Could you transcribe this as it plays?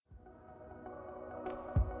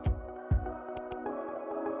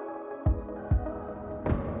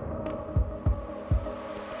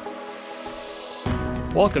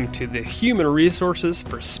Welcome to the Human Resources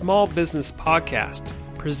for Small Business podcast,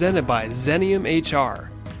 presented by Xenium HR.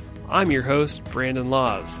 I'm your host, Brandon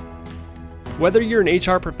Laws. Whether you're an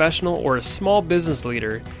HR professional or a small business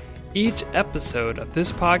leader, each episode of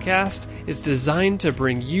this podcast is designed to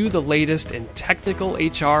bring you the latest in technical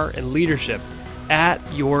HR and leadership at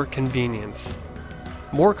your convenience.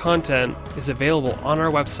 More content is available on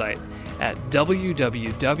our website at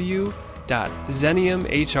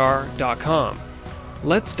www.xeniumhr.com.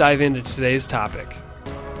 Let's dive into today's topic.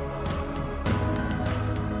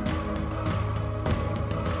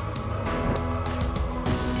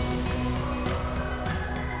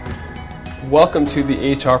 Welcome to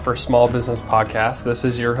the HR for Small Business podcast. This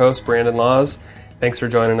is your host, Brandon Laws. Thanks for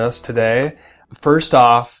joining us today. First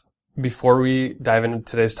off, before we dive into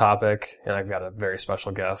today's topic, and I've got a very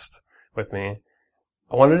special guest with me,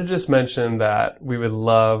 I wanted to just mention that we would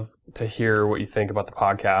love to hear what you think about the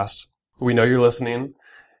podcast. We know you're listening,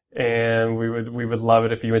 and we would love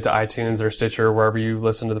it if you went to iTunes or Stitcher, wherever you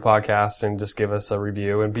listen to the podcast, and just give us a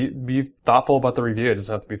review and be thoughtful about the review. It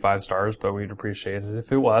doesn't have to be 5 stars, but we'd appreciate it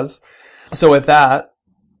if it was. So with that,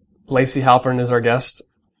 Lacey Halpern is our guest.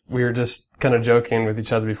 We were just kind of joking with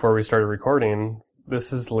each other before we started recording.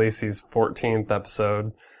 This is Lacey's 14th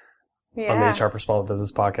episode on the HR for Small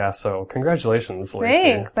Business podcast. So congratulations, Lacey.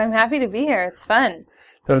 Thanks. I'm happy to be here. It's fun.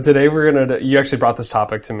 So today you actually brought this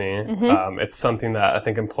topic to me. Mm-hmm. It's something that I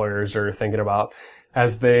think employers are thinking about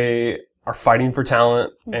as they are fighting for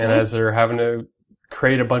talent, mm-hmm. and as they're having to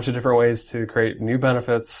create a bunch of different ways to create new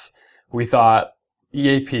benefits. We thought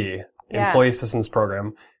EAP, Employee Assistance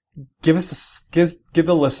Program. Give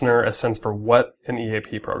the listener a sense for what an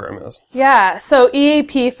EAP program is. Yeah, so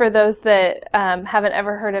EAP, for those that haven't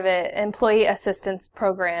ever heard of it, Employee Assistance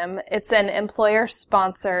Program, it's an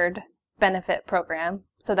employer-sponsored benefit program.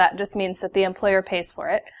 So that just means that the employer pays for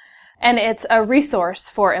it. And it's a resource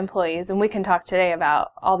for employees, and we can talk today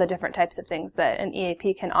about all the different types of things that an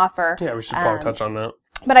EAP can offer. Yeah, we should probably touch on that.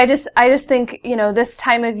 But I just think, this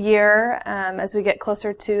time of year, as we get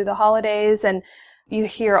closer to the holidays, and you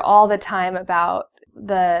hear all the time about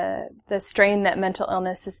the strain that mental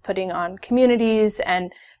illness is putting on communities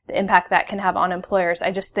and the impact that can have on employers.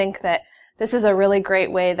 I just think that this is a really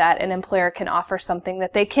great way that an employer can offer something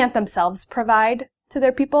that they can't themselves provide to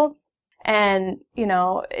their people. And,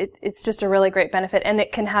 it's just a really great benefit, and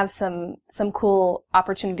it can have some cool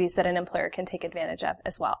opportunities that an employer can take advantage of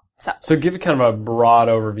as well. So give it kind of a broad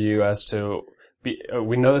overview as to,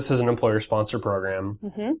 we know this is an employer-sponsored program.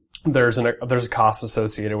 Mm-hmm. There's a cost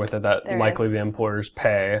associated with it that likely the employers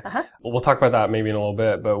pay. Uh-huh. We'll talk about that maybe in a little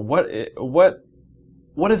bit, but what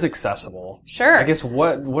is accessible? Sure. I guess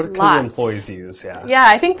what can the employees use? Yeah,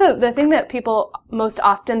 I think the thing that people most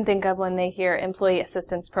often think of when they hear employee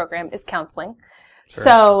assistance program is counseling. Sure.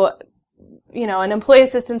 So, an employee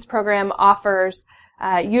assistance program offers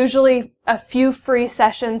usually a few free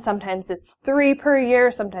sessions. Sometimes it's 3 per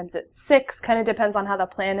year, sometimes it's 6, kind of depends on how the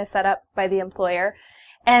plan is set up by the employer.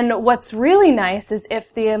 And what's really nice is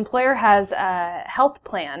if the employer has a health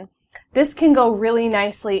plan, this can go really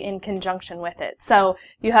nicely in conjunction with it. So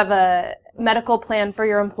you have a medical plan for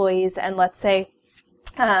your employees, and let's say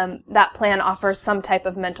that plan offers some type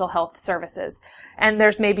of mental health services, and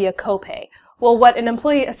there's maybe a copay. Well, what an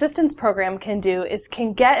employee assistance program can do is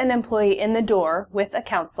can get an employee in the door with a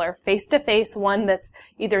counselor, face-to-face, one that's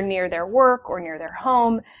either near their work or near their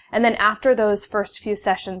home. And then after those first few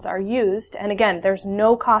sessions are used, and again, there's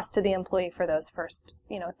no cost to the employee for those first,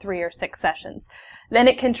 3 or 6 sessions, then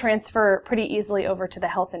it can transfer pretty easily over to the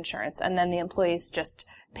health insurance, and then the employee's just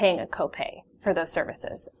paying a copay for those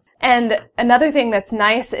services. And another thing that's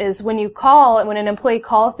nice is when an employee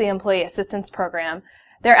calls the employee assistance program,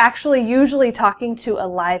 they're actually usually talking to a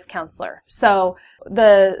live counselor. So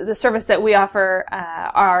the service that we offer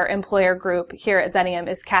our employer group here at Xenium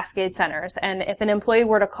is Cascade Centers. And if an employee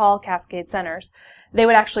were to call Cascade Centers, they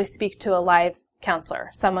would actually speak to a live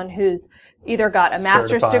counselor, someone who's either got a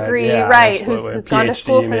master's degree, who's gone to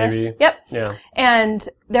school for maybe. This. Yep. Yeah. And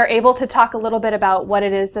they're able to talk a little bit about what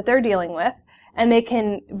it is that they're dealing with, and they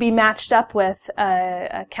can be matched up with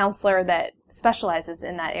a counselor that specializes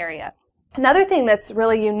in that area. Another thing that's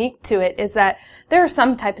really unique to it is that there are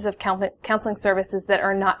some types of counseling services that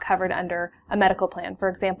are not covered under a medical plan. For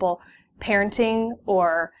example, parenting,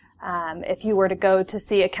 or if you were to go to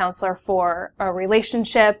see a counselor for a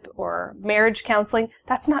relationship or marriage counseling,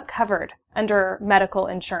 that's not covered under medical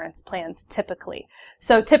insurance plans typically.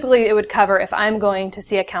 So typically it would cover if I'm going to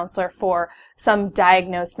see a counselor for some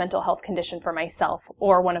diagnosed mental health condition for myself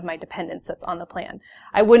or one of my dependents that's on the plan.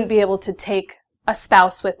 I wouldn't be able to take a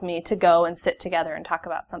spouse with me to go and sit together and talk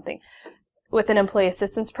about something. with an employee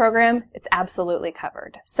assistance program, it's absolutely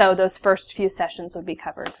covered. So those first few sessions would be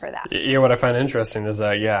covered for that. Yeah, what I find interesting is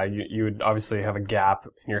that, you would obviously have a gap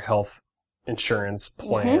in your health insurance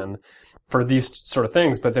plan for these sort of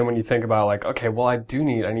things. But then when you think about like, okay, well, I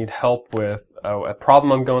need help with a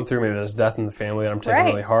problem I'm going through. Maybe there's death in the family that I'm taking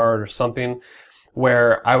really hard or something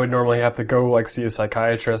where I would normally have to go like see a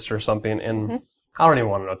psychiatrist or something. And I don't even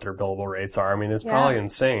want to know what their billable rates are. I mean, it's probably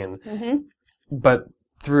insane. But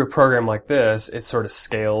through a program like this, it sort of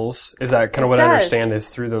scales. Is that kind of what I understand is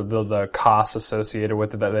through the costs associated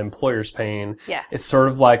with it that the employer's paying? Yes. It's sort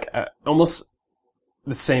of like almost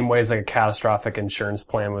the same way as like a catastrophic insurance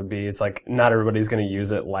plan would be. It's like not everybody's going to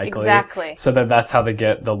use it likely. Exactly. So that's how they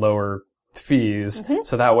get the lower fees.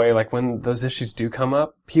 So that way, like when those issues do come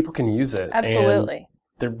up, people can use it. Absolutely.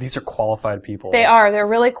 And these are qualified people. They are. They're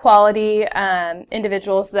really quality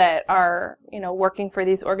individuals that are, working for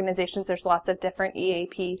these organizations. There's lots of different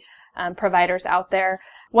EAP providers out there.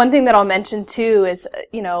 One thing that I'll mention too is,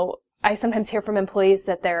 I sometimes hear from employees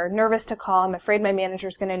that they're nervous to call. I'm afraid my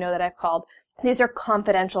manager's going to know that I've called. These are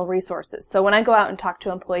confidential resources. So when I go out and talk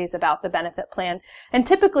to employees about the benefit plan, and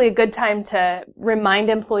typically a good time to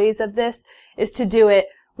remind employees of this is to do it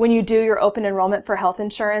when you do your open enrollment for health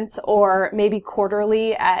insurance or maybe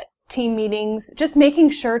quarterly at team meetings, just making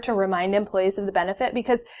sure to remind employees of the benefit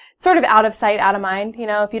because it's sort of out of sight, out of mind.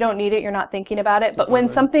 If you don't need it, you're not thinking about it. But when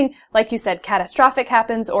something, like you said, catastrophic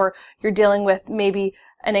happens or you're dealing with maybe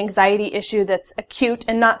an anxiety issue that's acute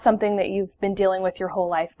and not something that you've been dealing with your whole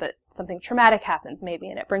life, but something traumatic happens maybe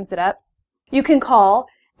and it brings it up, you can call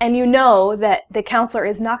and you know that the counselor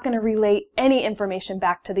is not going to relay any information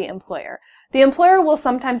back to the employer. The employer will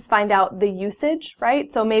sometimes find out the usage,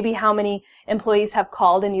 right? So maybe how many employees have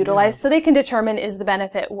called and utilized so they can determine is the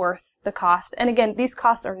benefit worth the cost. And again, these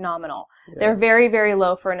costs are nominal. They're very, very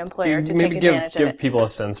low for an employer to take advantage of it. Give people a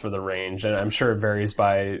sense for the range, and I'm sure it varies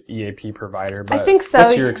by EAP provider, but I think so.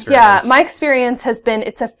 What's your experience? Yeah, my experience has been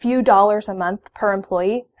it's a few dollars a month per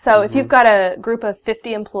employee. So if you've got a group of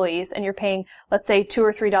 50 employees and you're paying, let's say, $2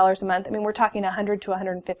 or $3 a month, I mean, we're talking $100 to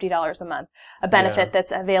 $150 a month, a benefit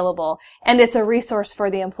that's available. And it's a resource for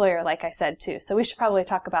the employer, like I said, too. So we should probably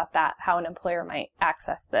talk about that, how an employer might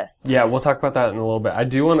access this. Yeah, we'll talk about that in a little bit. I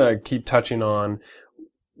do want to keep touching on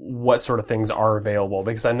what sort of things are available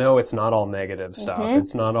because I know it's not all negative stuff.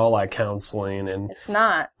 It's not all like counseling and it's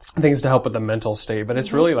not things to help with the mental state, but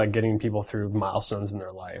it's really like getting people through milestones in their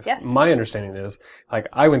life. Yes. My understanding is like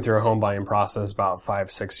I went through a home buying process about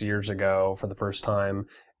 5-6 years ago for the first time.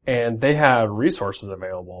 And they had resources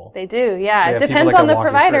available. They do, yeah. It depends on the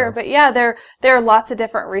provider, but yeah, there are lots of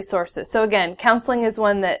different resources. So again, counseling is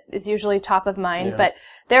one that is usually top of mind, but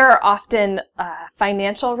there are often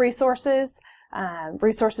financial resources,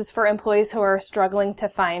 resources for employees who are struggling to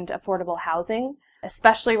find affordable housing.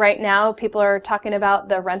 Especially right now, people are talking about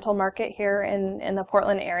the rental market here in the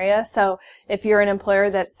Portland area. So if you're an employer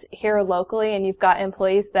that's here locally and you've got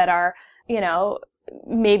employees that are,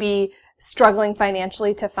 maybe struggling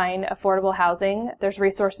financially to find affordable housing, there's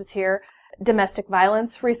resources here. Domestic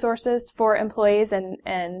violence resources for employees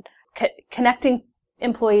and connecting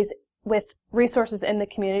employees with resources in the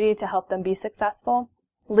community to help them be successful.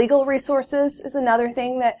 Legal resources is another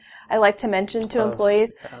thing that I like to mention to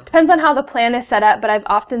employees. Depends on how the plan is set up, but I've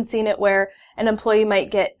often seen it where an employee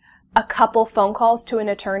might get a couple phone calls to an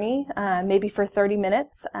attorney, maybe for 30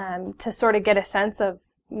 minutes, to sort of get a sense of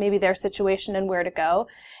maybe their situation and where to go.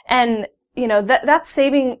 And, that's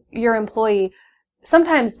saving your employee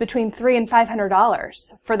sometimes between $300 and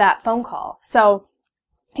 $500 for that phone call. So,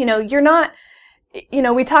 you're not,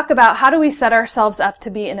 we talk about how do we set ourselves up to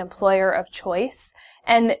be an employer of choice.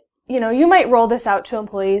 And, you might roll this out to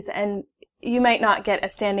employees and you might not get a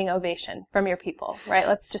standing ovation from your people, right?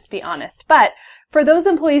 Let's just be honest. But for those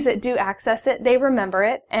employees that do access it, they remember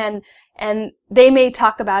it and they may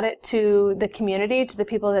talk about it to the community, to the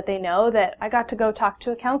people that they know that I got to go talk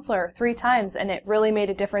to a counselor 3 times and it really made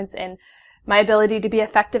a difference in my ability to be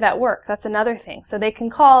effective at work. That's another thing. So they can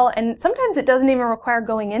call, and sometimes it doesn't even require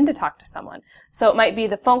going in to talk to someone. So it might be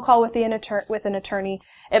the phone call with an attorney.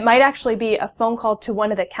 It might actually be a phone call to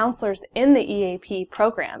one of the counselors in the EAP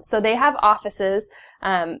program. So they have offices.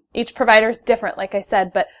 Each provider is different, like I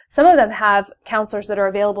said, but some of them have counselors that are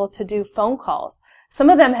available to do phone calls. Some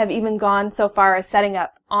of them have even gone so far as setting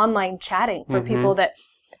up online chatting for people that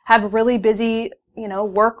have really busy,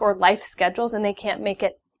 work or life schedules and they can't make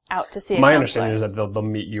it out to see a My counselor. understanding is that they'll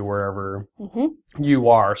meet you wherever you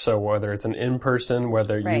are. So whether it's an in-person,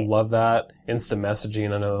 whether you love that, instant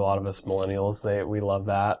messaging. I know a lot of us millennials, we love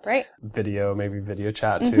that. Right. Video, maybe video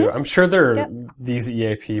chat too. I'm sure these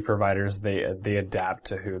EAP providers, they adapt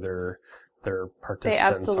to who their participants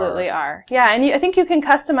They absolutely are. Yeah, and I think you can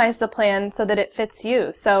customize the plan so that it fits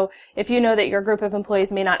you. So if you know that your group of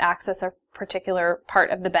employees may not access a particular part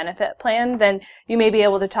of the benefit plan, then you may be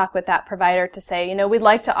able to talk with that provider to say, we'd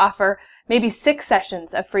like to offer maybe 6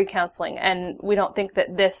 sessions of free counseling, and we don't think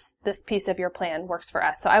that this piece of your plan works for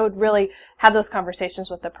us. So I would really have those conversations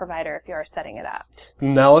with the provider if you are setting it up.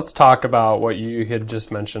 Now let's talk about what you had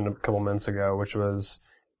just mentioned a couple minutes ago, which was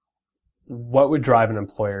what would drive an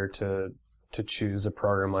employer to choose a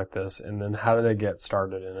program like this, and then how do they get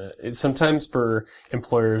started in it? It's sometimes for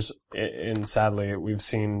employers, and sadly, we've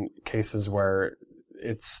seen cases where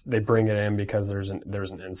they bring it in because there's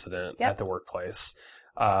an incident at the workplace.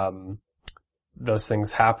 Those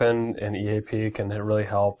things happen, and EAP can really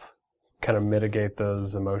help kind of mitigate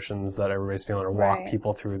those emotions that everybody's feeling, or walk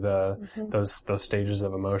people through those stages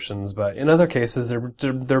of emotions. But in other cases,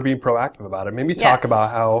 they're being proactive about it. Maybe talk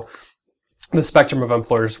about how the spectrum of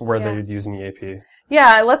employers where they would use an EAP.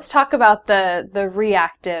 Yeah, let's talk about the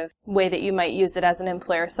reactive way that you might use it as an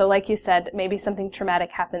employer. So like you said, maybe something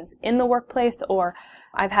traumatic happens in the workplace, or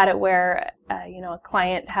I've had it where, a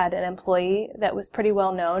client had an employee that was pretty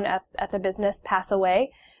well known at the business pass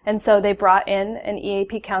away. And so they brought in an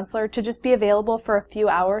EAP counselor to just be available for a few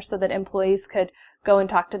hours so that employees could go and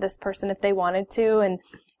talk to this person if they wanted to, and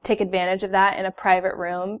take advantage of that in a private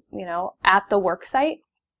room, at the work site.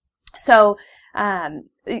 So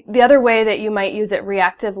the other way that you might use it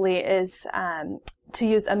reactively is to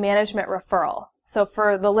use a management referral. So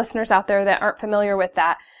for the listeners out there that aren't familiar with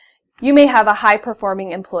that, you may have a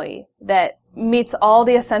high-performing employee that meets all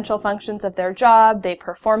the essential functions of their job. They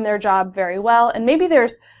perform their job very well, and maybe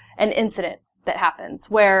there's an incident that happens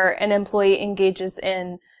where an employee engages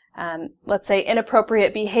in, let's say,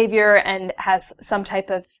 inappropriate behavior and has some type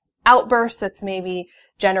of outburst that's maybe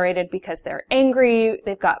generated because they're angry,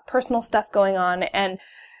 they've got personal stuff going on, and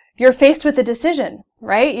you're faced with a decision,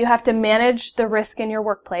 right? You have to manage the risk in your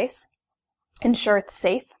workplace, ensure it's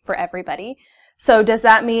safe for everybody. So does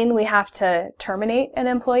that mean we have to terminate an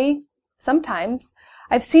employee? Sometimes.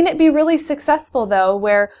 I've seen it be really successful, though,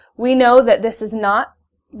 where we know that this is not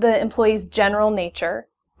the employee's general nature.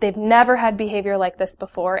 They've never had behavior like this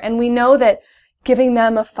before, and we know that giving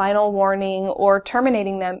them a final warning or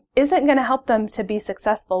terminating them isn't going to help them to be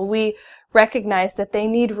successful. We recognize that they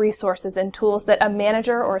need resources and tools that a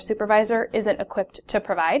manager or a supervisor isn't equipped to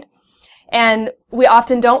provide. And we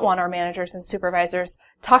often don't want our managers and supervisors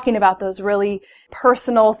talking about those really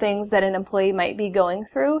personal things that an employee might be going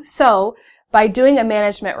through. So by doing a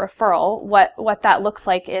management referral, what that looks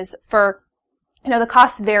like is for the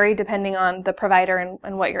costs vary depending on the provider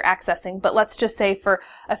and what you're accessing, but let's just say for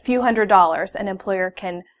a few $100s, an employer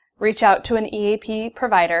can reach out to an EAP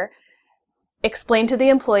provider, explain to the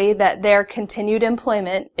employee that their continued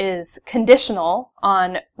employment is conditional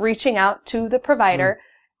on reaching out to the provider,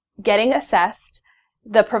 getting assessed.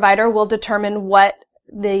 The provider will determine what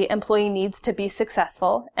the employee needs to be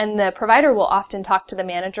successful, and the provider will often talk to the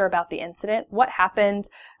manager about the incident, what happened,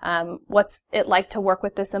 what's it like to work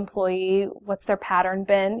with this employee, what's their pattern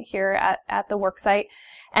been here at the work site,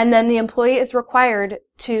 and then the employee is required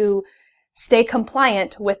to stay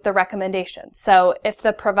compliant with the recommendations. So if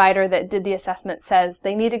the provider that did the assessment says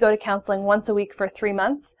they need to go to counseling once a week for 3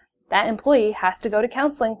 months, that employee has to go to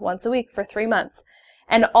counseling once a week for 3 months.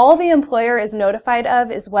 And all the employer is notified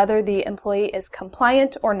of is whether the employee is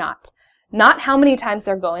compliant or not how many times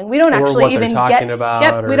they're going. We don't actually even get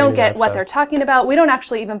we don't get what they're talking about. We don't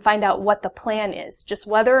actually even find out what the plan is, just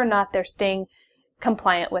whether or not they're staying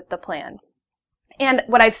compliant with the plan. And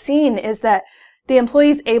what I've seen is that the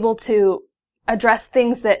employee's able to address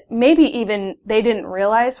things that maybe even they didn't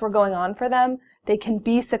realize were going on for them. They can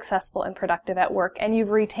be successful and productive at work, and you've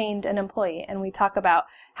retained an employee. And we talk about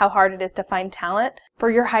how hard it is to find talent. For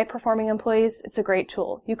your high-performing employees, it's a great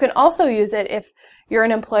tool. You can also use it if you're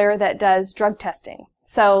an employer that does drug testing.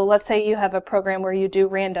 So let's say you have a program where you do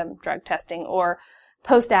random drug testing or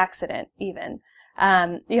post-accident even.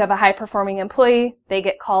 You have a high-performing employee, they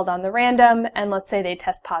get called on the random, and let's say they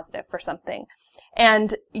test positive for something.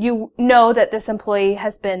 And you know that this employee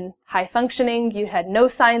has been high functioning. You had no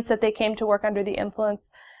signs that they came to work under the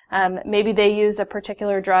influence. Maybe they use a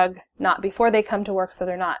particular drug not before they come to work, so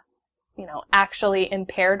they're not, actually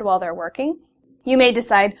impaired while they're working. You may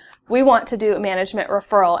decide, we want to do a management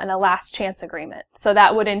referral and a last chance agreement. So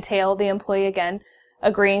that would entail the employee, again,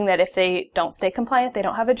 agreeing that if they don't stay compliant, they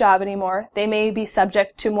don't have a job anymore. They may be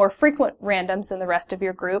subject to more frequent randoms than the rest of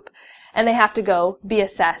your group, and they have to go be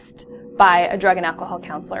assessed by a drug and alcohol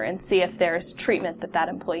counselor and see if there's treatment that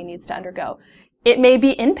employee needs to undergo. It may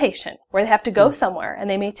be inpatient, where they have to go somewhere, and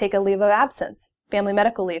they may take a leave of absence family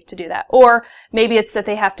medical leave to do that. Or maybe it's that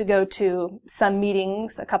they have to go to some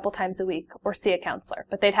meetings a couple times a week or see a counselor,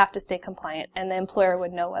 but they'd have to stay compliant and the employer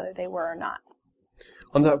would know whether they were or not.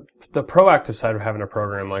 On the proactive side of having a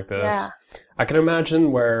program like this, I can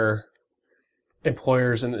imagine where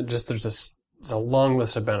employers, and just there's a long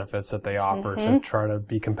list of benefits that they offer to try to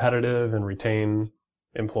be competitive and retain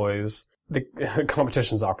employees. The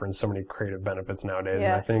competition's offering so many creative benefits nowadays,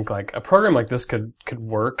 and I think like a program like this could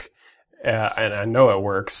work, and I know it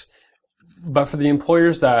works. But for the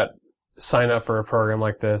employers that sign up for a program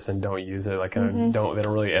like this and don't use it, like they don't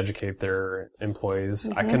really educate their employees,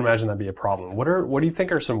 I can imagine that'd be a problem. What do you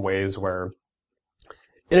think are some ways where,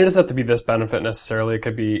 and it doesn't have to be this benefit necessarily, it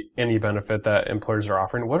could be any benefit that employers are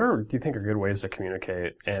offering. Do you think are good ways to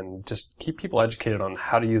communicate and just keep people educated on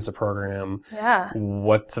how to use the program,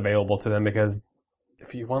 what's available to them? Because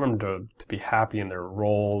if you want them to be happy in their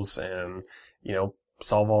roles and,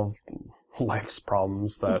 solve all life's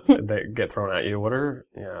problems that that get thrown at you,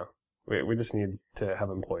 we just need to have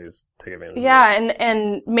employees take advantage of it.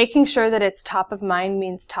 And making sure that it's top of mind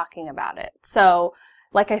means talking about it. So,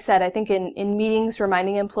 like I said, I think in meetings,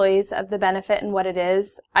 reminding employees of the benefit and what it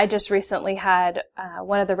is. I just recently had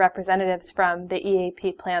one of the representatives from the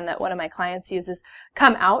EAP plan that one of my clients uses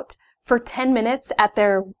come out for 10 minutes at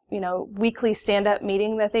their, weekly stand-up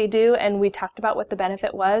meeting that they do, and we talked about what the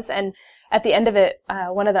benefit was. And at the end of it,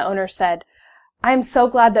 one of the owners said, "I'm so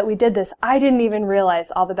glad that we did this. I didn't even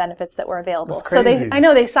realize all the benefits that were available." That's crazy. So I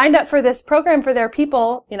know they signed up for this program for their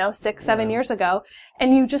people, 6-7 years ago,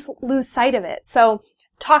 and you just lose sight of it. So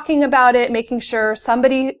talking about it, making sure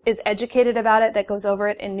somebody is educated about it that goes over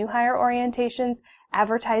it in new hire orientations,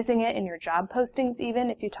 advertising it in your job postings even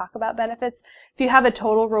if you talk about benefits. If you have a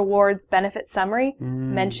total rewards benefit summary,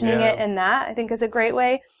 mentioning it in that I think is a great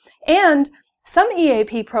way. And some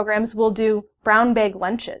EAP programs will do brown bag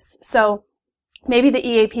lunches. So maybe the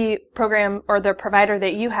EAP program or the provider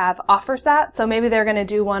that you have offers that. So maybe they're going to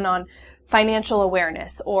do one on financial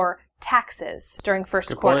awareness or taxes during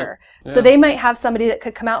first quarter. Yeah. So they might have somebody that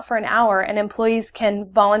could come out for an hour, and employees can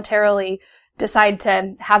voluntarily decide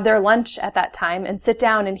to have their lunch at that time and sit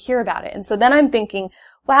down and hear about it. And so then I'm thinking,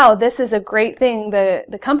 wow, this is a great thing.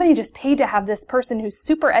 The company just paid to have this person who's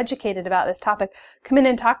super educated about this topic come in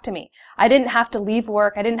and talk to me. I didn't have to leave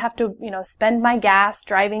work. I didn't have to, spend my gas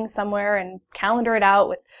driving somewhere and calendar it out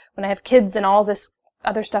with when I have kids and all this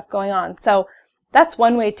other stuff going on. So that's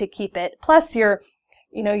one way to keep it. Plus you're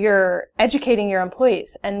educating your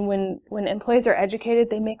employees. And when employees are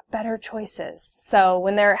educated, they make better choices. So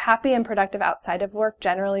when they're happy and productive outside of work,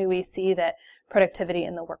 generally we see that productivity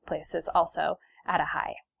in the workplace is also at a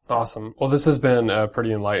high. So. Awesome. Well, this has been a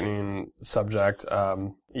pretty enlightening subject.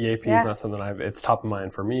 EAP is not something it's top of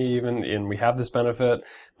mind for me even, and we have this benefit,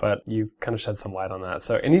 but you've kind of shed some light on that.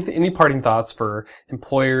 So any parting thoughts for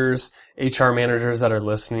employers, HR managers that are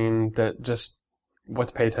listening, that just what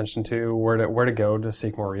to pay attention to, where to go to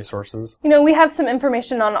seek more resources? We have some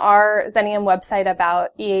information on our Xenium website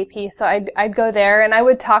about EAP, so I'd go there and I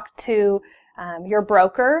would talk to your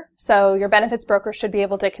broker. So your benefits broker should be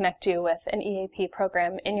able to connect you with an EAP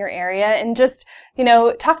program in your area, and just,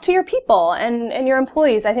 talk to your people and your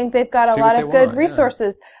employees. I think they've got a lot of good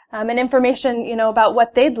resources and information, about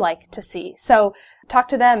what they'd like to see. So talk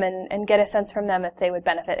to them and get a sense from them if they would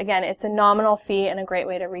benefit. Again, it's a nominal fee and a great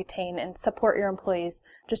way to retain and support your employees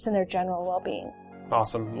just in their general well-being.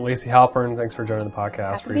 Awesome. Lacey Halpern, thanks for joining the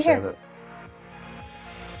podcast. Appreciate it.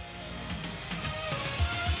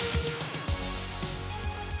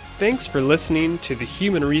 Thanks for listening to the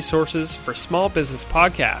Human Resources for Small Business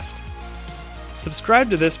podcast.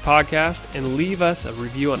 Subscribe to this podcast and leave us a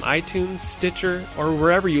review on iTunes, Stitcher, or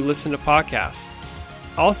wherever you listen to podcasts.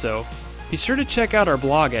 Also, be sure to check out our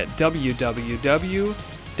blog at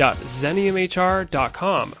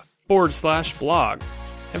www.xeniumhr.com/blog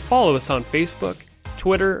and follow us on Facebook,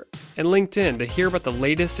 Twitter, and LinkedIn to hear about the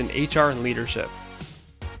latest in HR and leadership.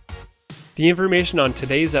 The information on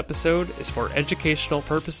today's episode is for educational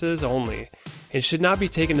purposes only and should not be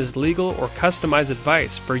taken as legal or customized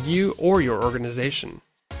advice for you or your organization.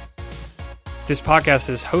 This podcast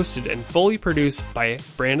is hosted and fully produced by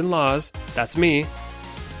Brandon Laws, that's me,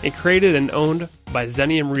 and created and owned by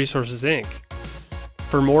Xenium Resources, Inc.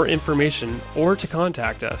 For more information or to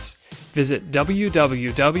contact us, visit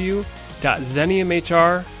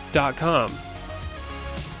www.xeniumhr.com.